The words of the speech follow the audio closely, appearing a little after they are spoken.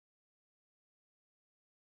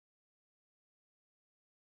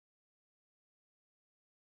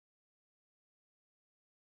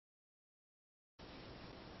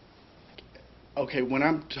Okay, when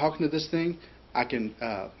I'm talking to this thing, I can,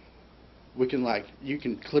 we can like, you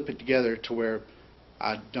can clip it together to where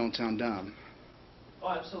I don't sound dumb. Oh,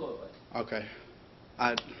 absolutely. Okay.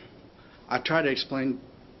 I, I tried to explain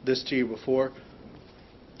this to you before.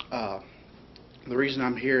 Uh, the reason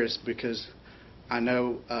I'm here is because I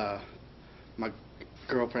know my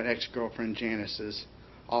girlfriend, ex-girlfriend Janice is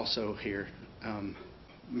also here.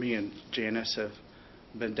 Me and Janice have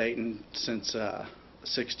been dating since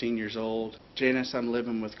 16 years old. Janice, I'm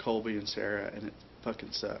living with Colby and Sarah, and it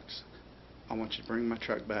fucking sucks. I want you to bring my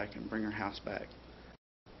truck back and bring our house back.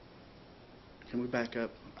 Can we back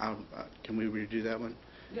up? Can we redo that one?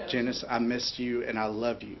 Yeah, Janice, I missed you and I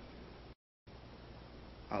love you.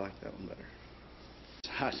 I like that one better.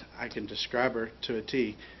 I can describe her to a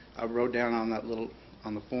T. I wrote down on that little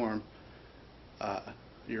on the form.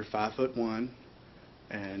 You're 5'1",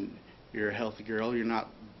 and you're a healthy girl. You're not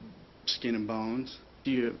skin and bones.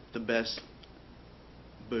 You have the best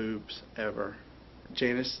boobs ever.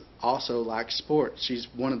 Janice also likes sports. She's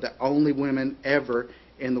one of the only women ever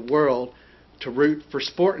in the world to root for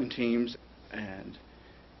sporting teams, and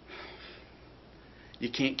you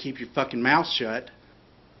can't keep your fucking mouth shut.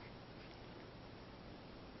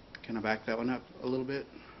 Can I back that one up a little bit?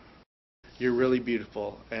 You're really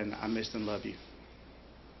beautiful, and I miss and love you.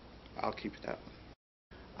 I'll keep it that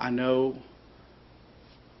way. I know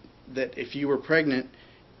that if you were pregnant,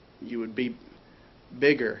 you would be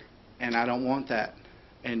bigger, and I don't want that,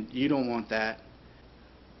 and you don't want that.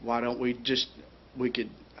 Why don't we could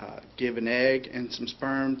give an egg and some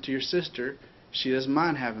sperm to your sister. She doesn't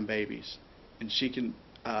mind having babies, and she can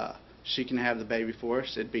have the baby for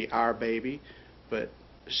us. It'd be our baby, but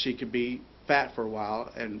she could be fat for a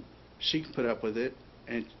while, and she can put up with it,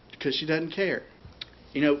 and because she doesn't care.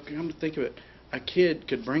 You know, come to think of it, a kid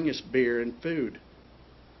could bring us beer and food.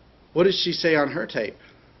 What did she say on her tape?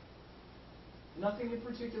 Nothing in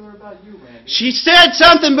particular about you, Randy. She said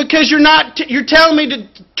something because you're telling me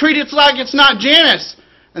to treat it like it's not Janice,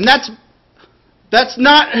 and that's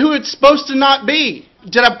not who it's supposed to not be.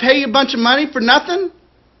 Did I pay you a bunch of money for nothing?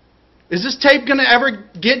 Is this tape gonna ever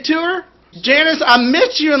get to her? Janice, I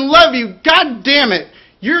miss you and love you. God damn it,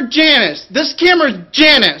 you're Janice. This camera's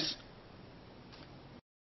Janice.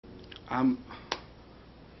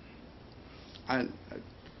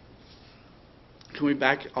 Can we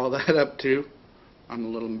back all that up too? I'm a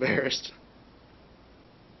little embarrassed.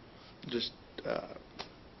 Just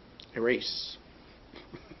erase.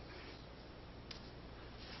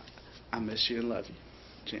 I miss you and love you,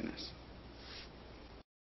 Janice.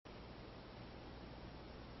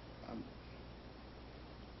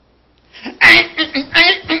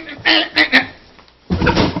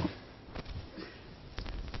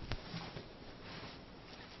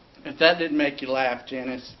 If that didn't make you laugh,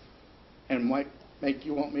 Janice, and might make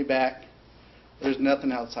you want me back, there's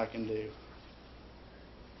nothing else I can do.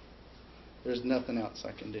 There's nothing else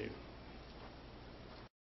I can do.